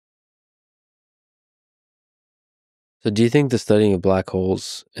So do you think the studying of black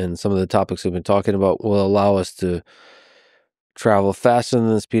holes and some of the topics we've been talking about will allow us to travel faster than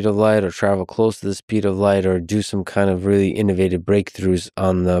the speed of light or travel close to the speed of light or do some kind of really innovative breakthroughs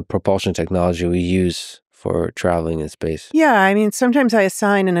on the propulsion technology we use for traveling in space? Yeah, I mean, sometimes I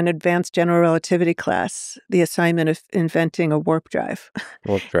assign in an advanced general relativity class the assignment of inventing a warp drive.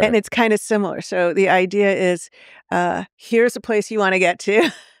 Warp And drive. it's kind of similar. So the idea is here's a place you want to get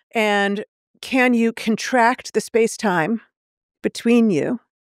to, and can you contract the space time between you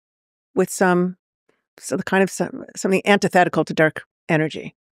with something antithetical to dark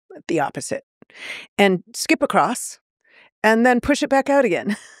energy, the opposite, and skip across and then push it back out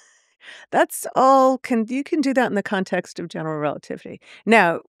again. That's all. You can do that in the context of general relativity.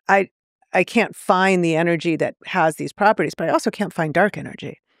 Now, I can't find the energy that has these properties, but I also can't find dark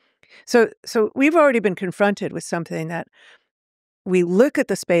energy. So we've already been confronted with something that we look at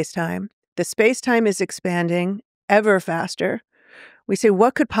the space-time. The space-time is expanding ever faster. We say,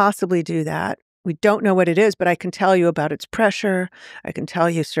 what could possibly do that? We don't know what it is, but I can tell you about its pressure. I can tell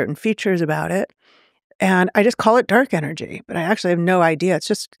you certain features about it. And I just call it dark energy, but I actually have no idea. It's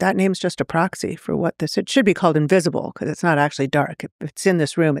just, that name's just a proxy for what this, it should be called invisible because it's not actually dark. If it's in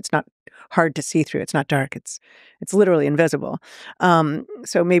this room, it's not hard to see through. It's not dark. It's literally invisible.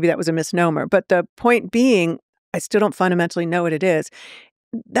 So maybe that was a misnomer. But the point being, I still don't fundamentally know what it is.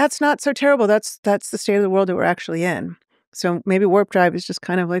 That's not so terrible. That's the state of the world that we're actually in. So maybe warp drive is just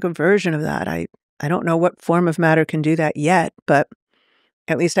kind of like a version of that. I don't know what form of matter can do that yet, but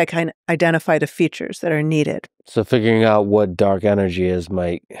at least I can identify the features that are needed. So figuring out what dark energy is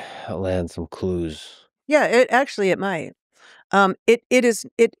might land some clues. Yeah, it might. It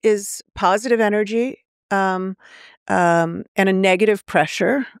is positive energy and a negative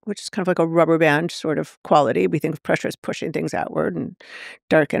pressure, which is kind of like a rubber band sort of quality. We think of pressure as pushing things outward, and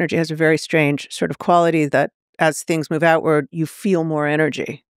dark energy has a very strange sort of quality that as things move outward, you feel more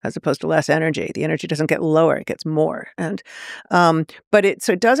energy as opposed to less energy. The energy doesn't get lower, it gets more. And but it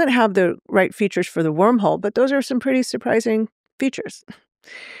doesn't have the right features for the wormhole, but those are some pretty surprising features.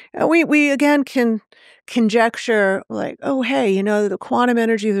 We again can conjecture like, oh, hey, the quantum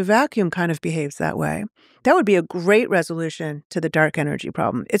energy of the vacuum kind of behaves that way. That would be a great resolution to the dark energy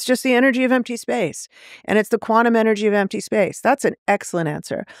problem. It's just the energy of empty space, and it's the quantum energy of empty space. That's an excellent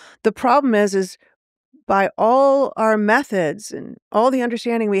answer. The problem is by all our methods and all the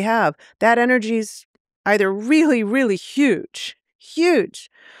understanding we have, that energy's either really, really huge,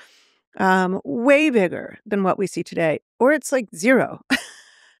 way bigger than what we see today, or it's like zero.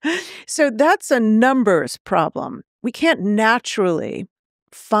 So that's a numbers problem. We can't naturally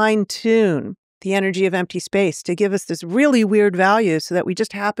fine-tune the energy of empty space to give us this really weird value so that we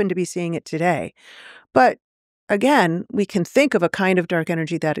just happen to be seeing it today. But again, we can think of a kind of dark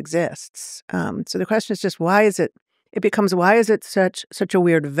energy that exists. So the question is just why is it such a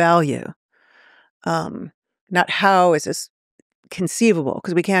weird value? Not how is this conceivable,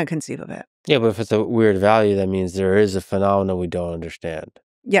 because we can't conceive of it. Yeah, but if it's a weird value, that means there is a phenomenon we don't understand.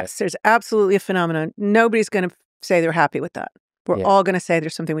 Yes, there's absolutely a phenomenon. Nobody's going to say they're happy with that. We're all going to say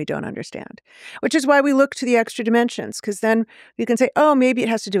there's something we don't understand, which is why we look to the extra dimensions, because then you can say, oh, maybe it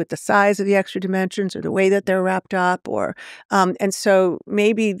has to do with the size of the extra dimensions or the way that they're wrapped up, or and so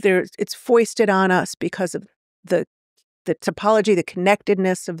maybe it's foisted on us because of the topology, the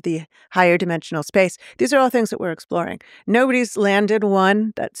connectedness of the higher dimensional space. These are all things that we're exploring. Nobody's landed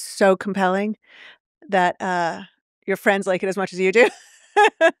one that's so compelling that your friends like it as much as you do.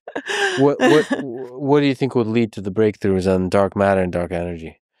 What do you think would lead to the breakthroughs on dark matter and dark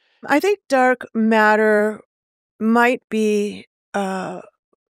energy? I think dark matter might be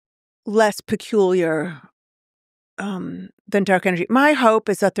less peculiar than dark energy. My hope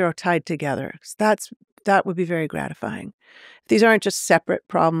is that they're tied together. That would be very gratifying. These aren't just separate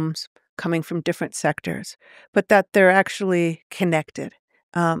problems coming from different sectors, but that they're actually connected.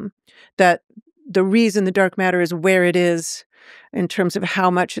 That the reason the dark matter is where it is in terms of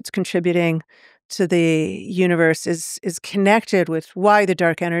how much it's contributing to the universe is connected with why the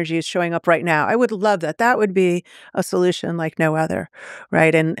dark energy is showing up right now. I would love that. That would be a solution like no other,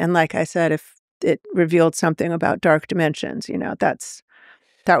 right? And like I said, if it revealed something about dark dimensions,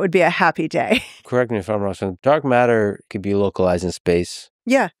 that would be a happy day. Correct me if I'm wrong. So dark matter could be localized in space.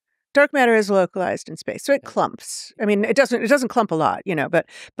 Yeah. Dark matter is localized in space. So it clumps. I mean, it doesn't clump a lot,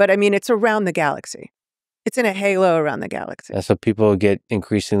 but I mean, it's around the galaxy. It's in a halo around the galaxy. And so people get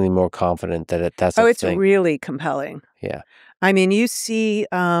increasingly more confident that that's a thing. It's really compelling. Yeah. I mean, you see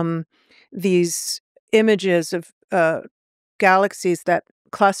these images of galaxies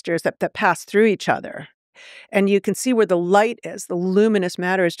clusters that pass through each other. and you can see where the light is, the luminous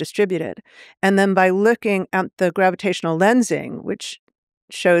matter is distributed. And then by looking at the gravitational lensing, which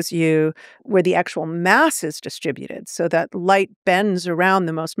shows you where the actual mass is distributed, so that light bends around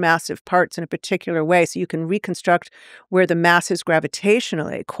the most massive parts in a particular way, so you can reconstruct where the mass is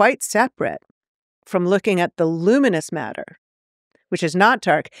gravitationally, quite separate from looking at the luminous matter, which is not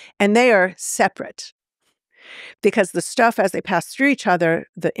dark, and they are separate. Because the stuff, as they pass through each other,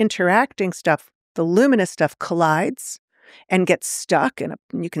 the interacting stuff, the luminous stuff collides and gets stuck, and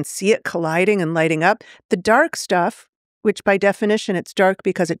you can see it colliding and lighting up. The dark stuff, which by definition it's dark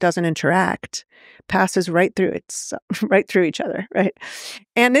because it doesn't interact, passes right through right through each other, right?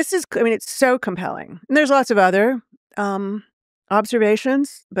 And this is, I mean, it's so compelling. And there's lots of other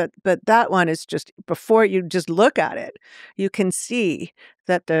observations, but that one is just, before you just look at it, you can see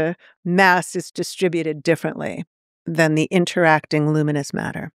that the mass is distributed differently than the interacting luminous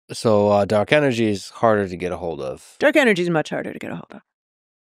matter. So dark energy is harder to get a hold of. Dark energy is much harder to get a hold of.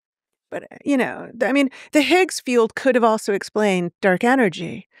 But, I mean, the Higgs field could have also explained dark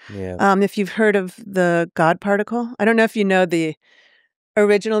energy. Yeah. If you've heard of the God particle. I don't know if you know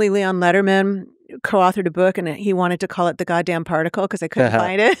originally Leon Letterman co-authored a book, and he wanted to call it the goddamn particle because they couldn't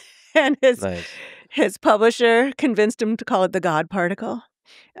find it. And his publisher convinced him to call it the God particle.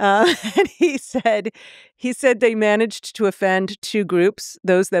 And he said they managed to offend two groups,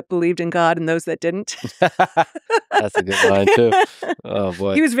 those that believed in God and those that didn't. That's a good line, too. Oh,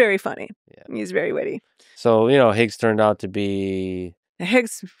 boy. He was very funny. Yeah. He was very witty. So, Higgs turned out to be... The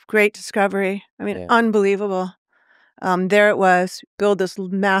Higgs, great discovery. I mean, unbelievable. There it was, build this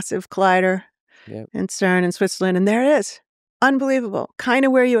massive collider in CERN in Switzerland, and there it is. Unbelievable. Kind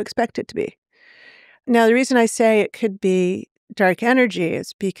of where you expect it to be. Now, the reason I say it could be dark energy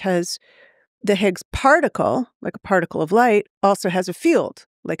is because the Higgs particle, like a particle of light, also has a field,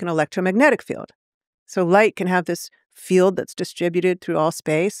 like an electromagnetic field. So light can have this field that's distributed through all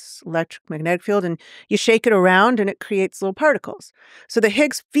space, electromagnetic field, and you shake it around and it creates little particles. So the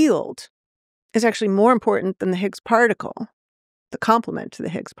Higgs field is actually more important than the Higgs particle, the complement to the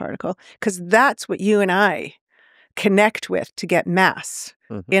Higgs particle, because that's what you and I connect with to get mass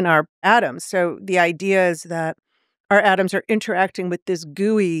in our atoms. So the idea is that our atoms are interacting with this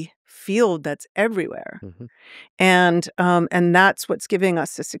gooey field that's everywhere. And that's what's giving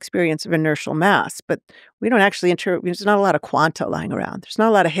us this experience of inertial mass. But we don't actually there's not a lot of quanta lying around. There's not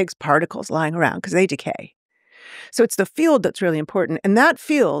a lot of Higgs particles lying around because they decay. So it's the field that's really important. And that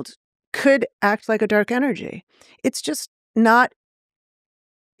field could act like a dark energy. It's just not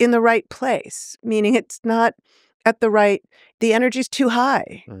in the right place, meaning it's not at the energy's too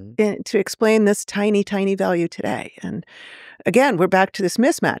high to explain this tiny, tiny value today. And again, we're back to this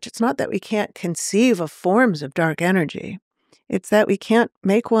mismatch. It's not that we can't conceive of forms of dark energy. It's that we can't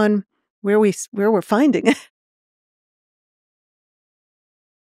make one where we're finding it.